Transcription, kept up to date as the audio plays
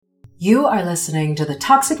You are listening to the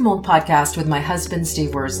Toxic Mold Podcast with my husband,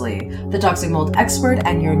 Steve Worsley, the toxic mold expert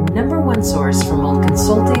and your number one source for mold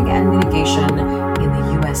consulting and mitigation in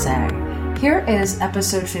the USA. Here is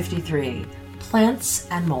episode 53, Plants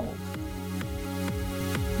and Mold.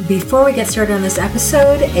 Before we get started on this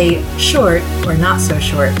episode, a short or not so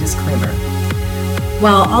short disclaimer.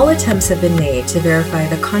 While all attempts have been made to verify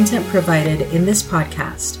the content provided in this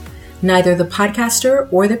podcast, neither the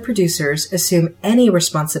podcaster or the producers assume any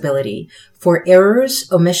responsibility for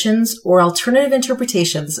errors, omissions, or alternative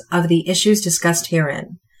interpretations of the issues discussed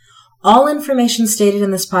herein. All information stated in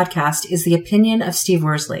this podcast is the opinion of Steve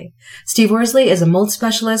Worsley. Steve Worsley is a mold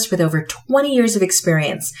specialist with over 20 years of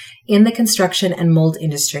experience in the construction and mold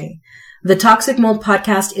industry. The Toxic Mold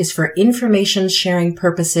Podcast is for information sharing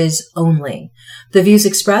purposes only. The views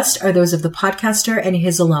expressed are those of the podcaster and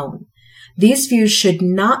his alone. These views should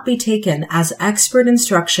not be taken as expert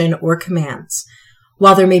instruction or commands.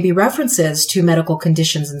 While there may be references to medical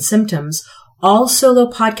conditions and symptoms, all solo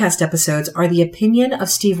podcast episodes are the opinion of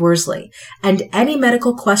Steve Worsley, and any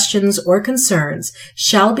medical questions or concerns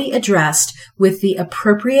shall be addressed with the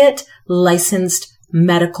appropriate licensed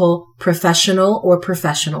medical professional or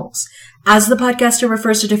professionals. As the podcaster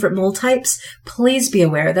refers to different mold types, please be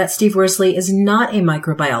aware that Steve Worsley is not a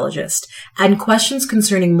microbiologist, and questions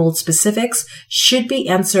concerning mold specifics should be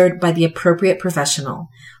answered by the appropriate professional.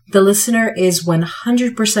 The listener is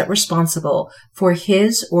 100% responsible for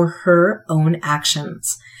his or her own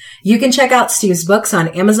actions. You can check out Steve's books on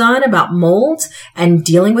Amazon about mold and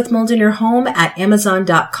dealing with mold in your home at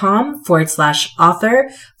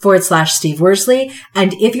amazon.com/author/Steve Worsley.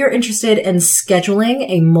 And if you're interested in scheduling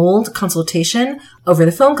a mold consultation, over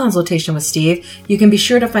the phone consultation with Steve, you can be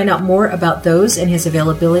sure to find out more about those and his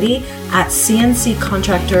availability at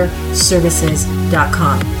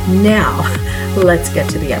cnccontractorservices.com. Now, let's get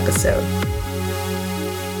to the episode.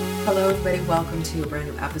 Hello, everybody. Welcome to a brand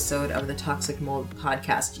new episode of the Toxic Mold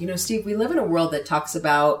Podcast. You know, Steve, we live in a world that talks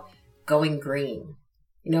about going green.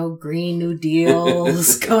 You know, Green New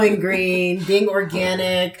Deals, going green, being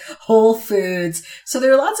organic, whole foods. So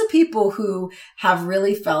there are lots of people who have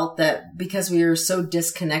really felt that because we are so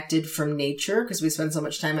disconnected from nature, because we spend so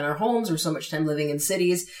much time in our homes or so much time living in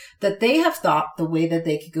cities, that they have thought the way that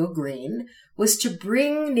they could go green was to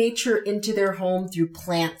bring nature into their home through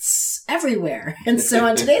plants everywhere. And so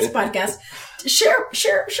on today's podcast, share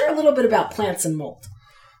a little bit about plants and mold.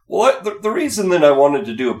 Well, the reason that I wanted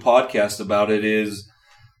to do a podcast about it is,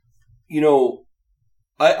 you know,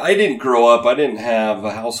 I didn't grow up, I didn't have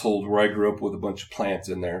a household where I grew up with a bunch of plants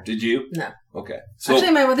in there. Did you? No. Okay. So,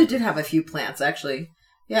 actually, my mother did have a few plants, actually.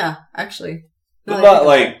 Yeah, actually. But not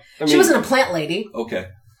like... she wasn't a plant lady. Okay.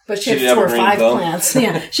 But she had 4 or 5 plants.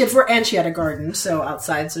 Yeah, she had 4, and she had a garden, so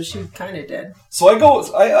outside, so she kind of did. So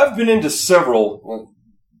I've been into several,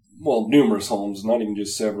 numerous homes, not even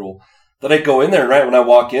just several, that I go in there, and right when I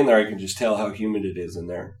walk in there, I can just tell how humid it is in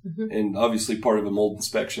there. Mm-hmm. And obviously part of a mold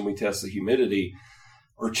inspection, we test the humidity,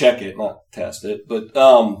 or check it, not test it. But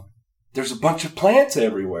there's a bunch of plants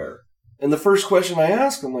everywhere. And the first question I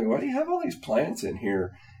ask, I'm like, why do you have all these plants in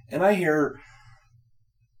here? And I hear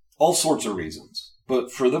all sorts of reasons.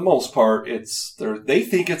 But for the most part, they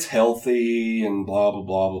think it's healthy and blah, blah,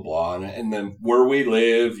 blah, blah, blah. And then where we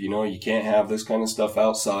live, you know, you can't have this kind of stuff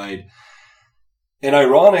outside. And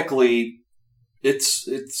ironically, it's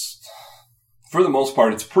for the most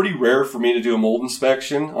part, it's pretty rare for me to do a mold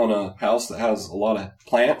inspection on a house that has a lot of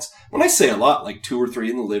plants. When I say a lot, like 2 or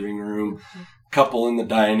 3 in the living room, a couple in the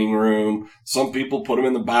dining room. Some people put them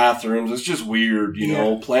in the bathrooms. It's just weird, you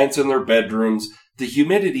know, plants in their bedrooms. The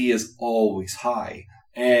humidity is always high.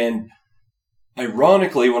 And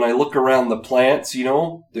ironically, when I look around the plants, you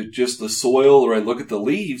know, just the soil, or I look at the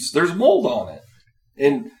leaves, there's mold on it.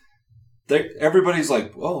 And everybody's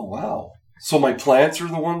like, oh, wow. So my plants are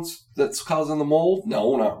the ones that's causing the mold?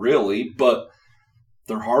 No, not really, but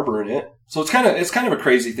they're harboring it. So it's kind of a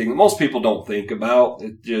crazy thing that most people don't think about.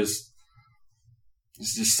 It's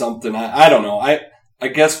just something, I don't know. I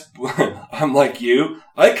guess I'm like you.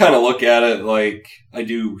 I kind of look at it like I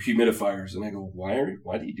do humidifiers, and I go, why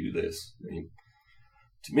do you do this? I mean,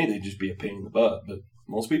 to me, they'd just be a pain in the butt, but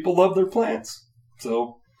most people love their plants.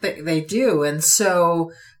 So They do. And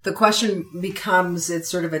so the question becomes, it's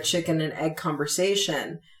sort of a chicken and egg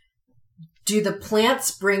conversation. Do the plants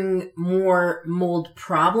bring more mold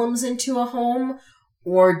problems into a home,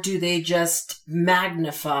 or do they just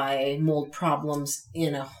magnify mold problems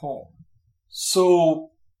in a home? So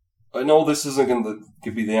I know this isn't going to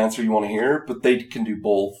give you the answer you want to hear, but they can do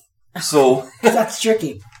both. So that's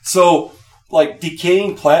tricky. So like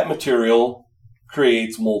decaying plant material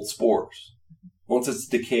creates mold spores once it's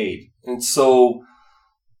decayed. And so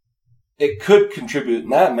it could contribute in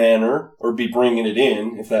that manner or be bringing it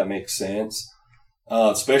in, if that makes sense.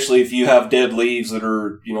 Especially if you have dead leaves that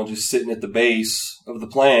are, just sitting at the base of the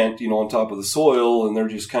plant, on top of the soil, and they're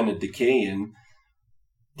just kind of decaying.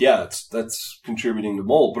 Yeah, that's contributing to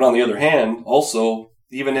mold. But on the other hand, also,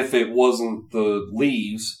 even if it wasn't the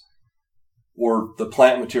leaves or the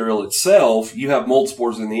plant material itself, you have mold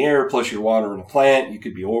spores in the air, plus you're watering a plant. You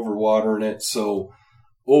could be overwatering it. So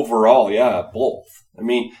overall, yeah, both. I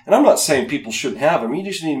mean, and I'm not saying people shouldn't have them. You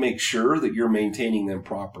just need to make sure that you're maintaining them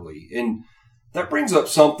properly. And that brings up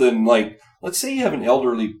something like, let's say you have an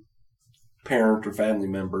elderly parent or family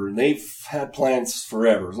member, and they've had plants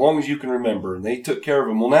forever, as long as you can remember, and they took care of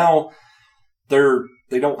them. Well, now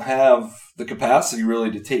they don't have the capacity really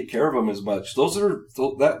to take care of them as much.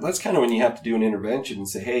 That's kind of when you have to do an intervention and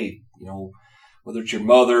say, hey, whether it's your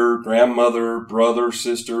mother, grandmother, brother,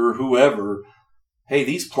 sister, whoever, hey,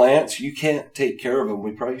 these plants, you can't take care of them.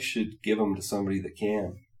 We probably should give them to somebody that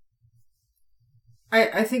can.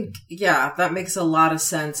 I think, yeah, that makes a lot of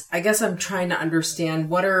sense. I guess I'm trying to understand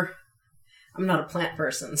I'm not a plant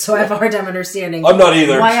person, so I have a hard time understanding. I'm not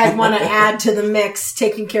either. Why I'd want to add to the mix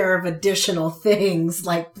taking care of additional things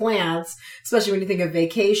like plants, especially when you think of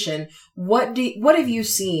vacation. What have you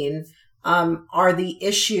seen are the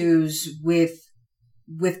issues with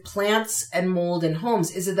plants and mold in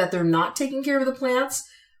homes? Is it that they're not taking care of the plants,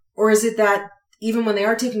 or is it that even when they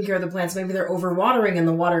are taking care of the plants, maybe they're overwatering and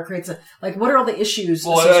the water creates what are all the issues?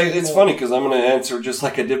 Well, it's funny because I'm going to answer just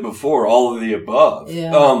like I did before, all of the above.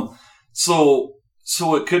 Yeah.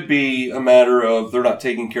 So it could be a matter of they're not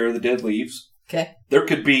taking care of the dead leaves. Okay. There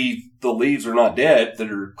could be the leaves are not dead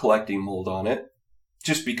that are collecting mold on it,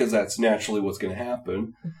 just because that's naturally what's going to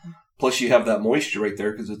happen. Mm-hmm. Plus you have that moisture right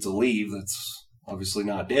there because it's a leaf that's obviously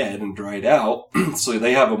not dead and dried out. So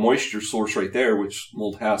they have a moisture source right there, which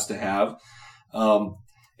mold has to have.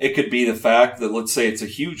 It could be the fact that, let's say it's a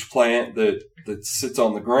huge plant that sits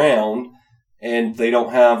on the ground and they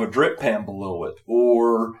don't have a drip pan below it,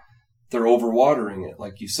 or they're overwatering it,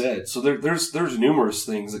 like you said. So there's numerous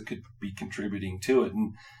things that could be contributing to it.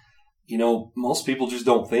 And, most people just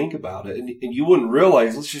don't think about it. And you wouldn't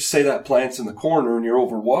realize, let's just say that plant's in the corner and you're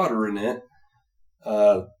overwatering it.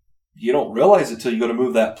 You don't realize it till you go to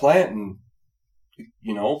move that plant, and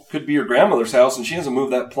could be your grandmother's house and she hasn't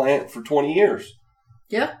moved that plant for 20 years.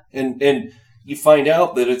 Yeah. And you find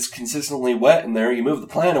out that it's consistently wet in there. You move the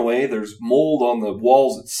plant away. There's mold on the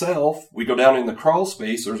walls itself. We go down in the crawl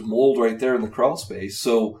space. There's mold right there in the crawl space.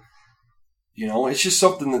 So, it's just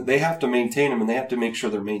something that they have to maintain them, and they have to make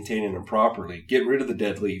sure they're maintaining them properly. Get rid of the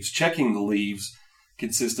dead leaves, checking the leaves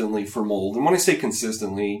consistently for mold. And when I say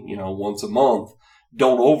consistently, once a month,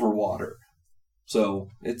 don't overwater. So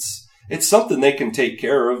it's something they can take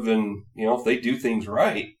care of, and, if they do things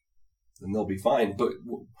right, then they'll be fine. But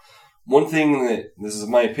one thing this is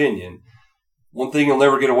my opinion, one thing you'll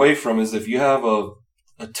never get away from is if you have a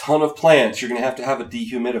ton of plants, you're going to have a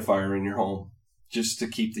dehumidifier in your home just to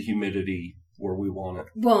keep the humidity where we want it.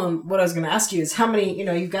 Well, what I was going to ask you is how many,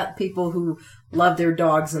 you've got people who love their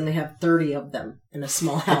dogs and they have 30 of them in a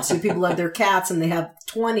small house. So people love their cats and they have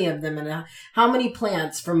 20 of them. And how many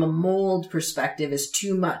plants from a mold perspective is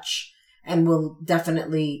too much and will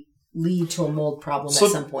definitely lead to a mold problem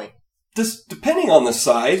at some point? This, depending on the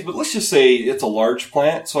size, but let's just say it's a large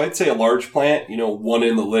plant. So I'd say a large plant, one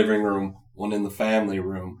in the living room, one in the family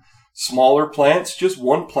room. Smaller plants, just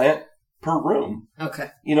one plant per room.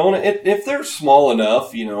 Okay. And if they're small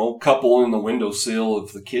enough, a couple in the windowsill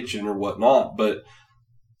of the kitchen or whatnot. But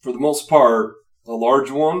for the most part, a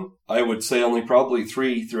large one, I would say only probably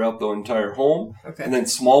 3 throughout the entire home. Okay. And then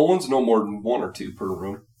small ones, no more than 1 or 2 per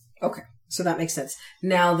room. Okay. So that makes sense.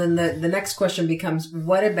 Now, then the next question becomes,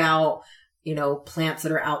 what about, plants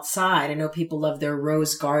that are outside? I know people love their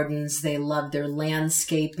rose gardens. They love their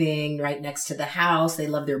landscaping right next to the house. They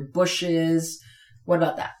love their bushes. What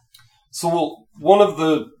about that? So one of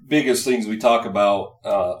the biggest things we talk about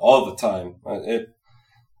all the time,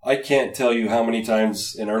 I can't tell you how many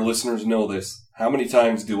times, and our listeners know this, how many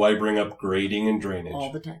times do I bring up grading and drainage?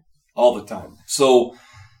 All the time. All the time. So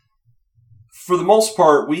for the most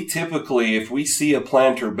part, we typically, if we see a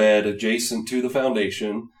planter bed adjacent to the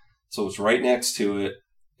foundation, so it's right next to it,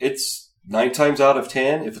 it's 9 times out of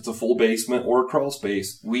 10, if it's a full basement or a crawl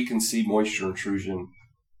space, we can see moisture intrusion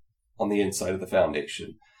on the inside of the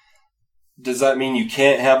foundation. Does that mean you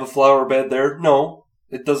can't have a flower bed there? No,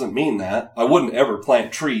 it doesn't mean that. I wouldn't ever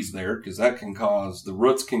plant trees there because the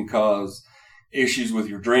roots can cause issues with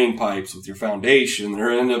your drain pipes, with your foundation.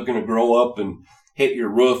 They're end up going to grow up and hit your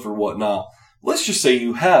roof or whatnot. Let's just say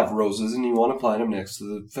you have roses and you want to plant them next to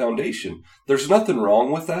the foundation. There's nothing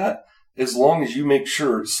wrong with that. as long as you make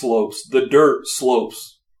sure the dirt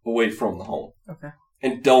slopes away from the home. Okay.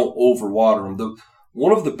 And don't overwater them.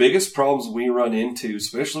 One of the biggest problems we run into,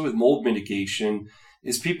 especially with mold mitigation,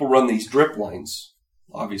 is people run these drip lines,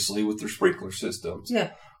 obviously, with their sprinkler systems.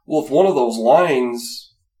 Yeah. Well, if one of those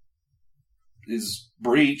lines is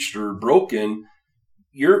breached or broken,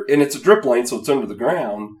 and it's a drip line, so it's under the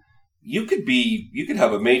ground, you could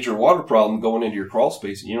have a major water problem going into your crawl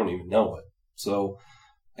space and you don't even know it. So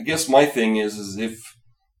I guess my thing is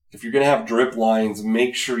if you're going to have drip lines,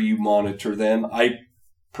 make sure you monitor them. I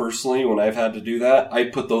personally, when I've had to do that, I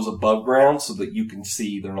put those above ground so that you can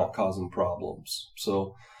see they're not causing problems.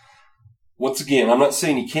 So once again, I'm not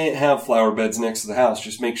saying you can't have flower beds next to the house.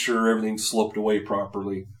 Just make sure everything's sloped away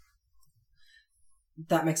properly.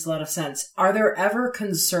 That makes a lot of sense. Are there ever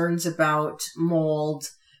concerns about mold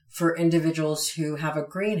for individuals who have a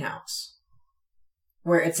greenhouse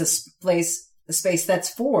where it's a space that's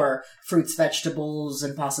for fruits, vegetables,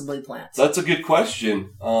 and possibly plants? That's a good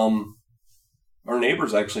question. Our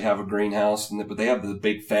neighbors actually have a greenhouse, but they have the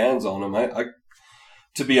big fans on them. I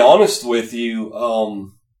to be honest with you,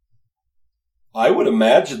 I would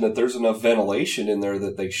imagine that there's enough ventilation in there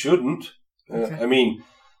that they shouldn't. Okay. I mean,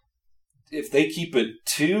 if they keep it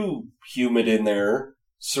too humid in there,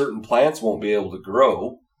 certain plants won't be able to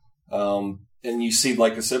grow. And you see,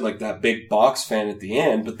 like I said, like that big box fan at the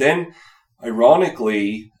end. But then,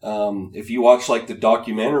 ironically, if you watch like the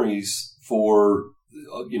documentaries for,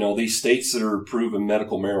 these states that are approving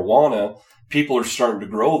medical marijuana, people are starting to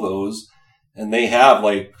grow those, and they have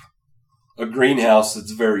like a greenhouse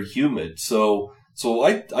that's very humid. So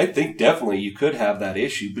I think definitely you could have that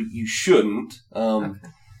issue, but you shouldn't. Okay.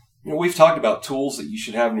 We've talked about tools that you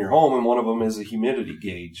should have in your home, and one of them is a humidity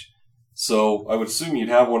gauge. So I would assume you'd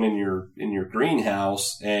have one in your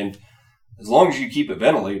greenhouse, and as long as you keep it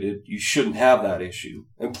ventilated, you shouldn't have that issue.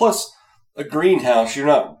 And plus, a greenhouse, you're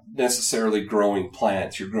not necessarily growing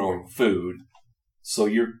plants, you're growing food. So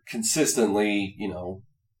you're consistently,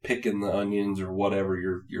 picking the onions or whatever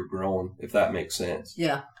you're growing, if that makes sense.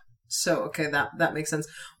 Yeah. So, okay, that makes sense.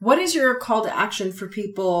 What is your call to action for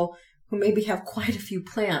people who maybe have quite a few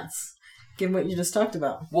plants, given what you just talked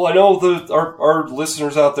about? Well, I know our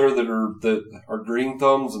listeners out there that are green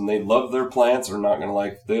thumbs and they love their plants are not going to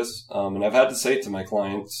like this. And I've had to say it to my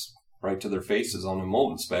clients right to their faces on a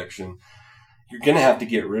mold inspection, you're going to have to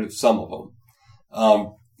get rid of some of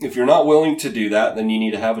them. If you're not willing to do that, then you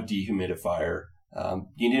need to have a dehumidifier.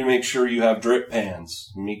 You need to make sure you have drip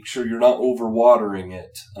pans. Make sure you're not overwatering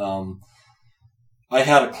it. I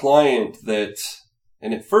had a client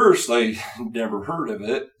and at first I never heard of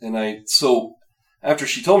it. So after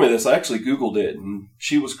she told me this, I actually Googled it and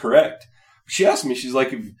she was correct. She asked me, she's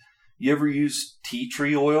like, have you ever used tea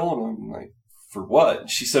tree oil? And I'm like, for what?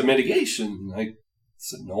 She said, mitigation. And I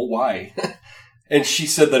said, no, why? And she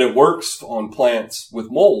said that it works on plants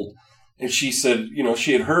with mold. And she said,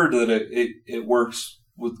 she had heard that it works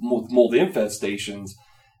with mold infestations.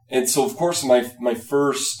 And so, of course, my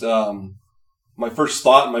first thought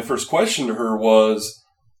and my first question to her was,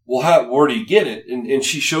 well, where do you get it? And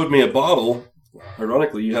she showed me a bottle.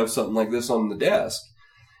 Ironically, you have something like this on the desk.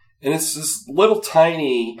 And it's this little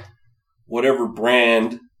tiny, whatever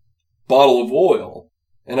brand, bottle of oil.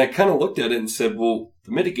 And I kind of looked at it and said, well,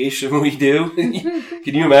 the mitigation we do,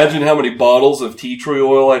 can you imagine how many bottles of tea tree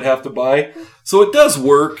oil I'd have to buy? So it does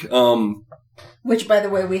work. Which, by the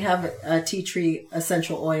way, we have a tea tree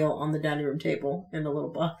essential oil on the dining room table in a little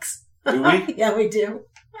box. Do we? Yeah, we do.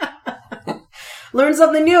 Learn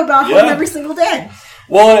something new about home every single day.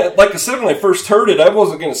 Well, like I said, when I first heard it, I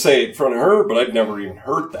wasn't going to say it in front of her, but I'd never even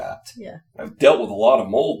heard that. Yeah. I've dealt with a lot of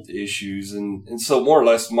mold issues, and so more or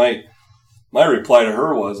less my reply to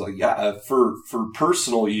her was like, yeah, for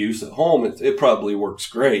personal use at home, it probably works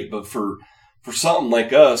great, but for something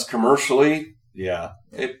like us commercially, yeah,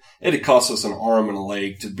 it costs us an arm and a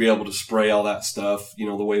leg to be able to spray all that stuff,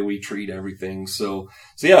 the way we treat everything. So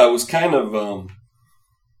yeah, it was kind of,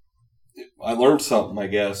 I learned something, I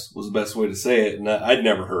guess, was the best way to say it. And I'd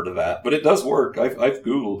never heard of that, but it does work. I've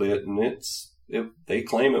Googled it and they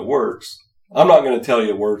claim it works. I'm not going to tell you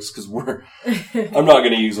it works because I'm not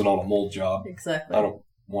going to use it on a mold job. Exactly. I don't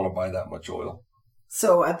want to buy that much oil.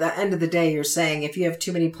 So at the end of the day, you're saying if you have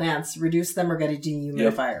too many plants, reduce them or get a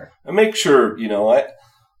dehumidifier. Yep. And make sure,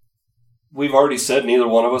 we've already said neither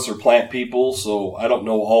one of us are plant people, so I don't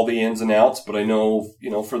know all the ins and outs, but I know,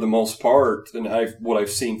 for the most part, and what I've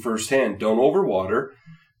seen firsthand, don't overwater,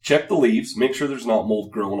 check the leaves, make sure there's not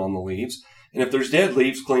mold growing on the leaves, and if there's dead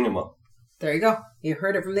leaves, clean them up. There you go. You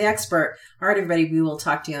heard it from the expert. All right, everybody, we will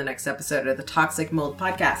talk to you on the next episode of the Toxic Mold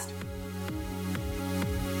Podcast.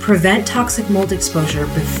 Prevent toxic mold exposure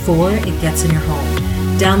before it gets in your home.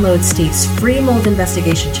 Download Steve's free mold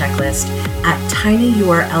investigation checklist at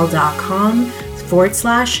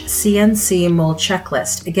tinyurl.com/CNC mold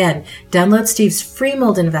checklist. Again, download Steve's free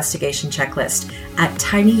mold investigation checklist at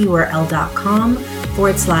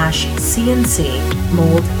tinyurl.com/CNC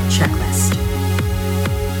mold checklist.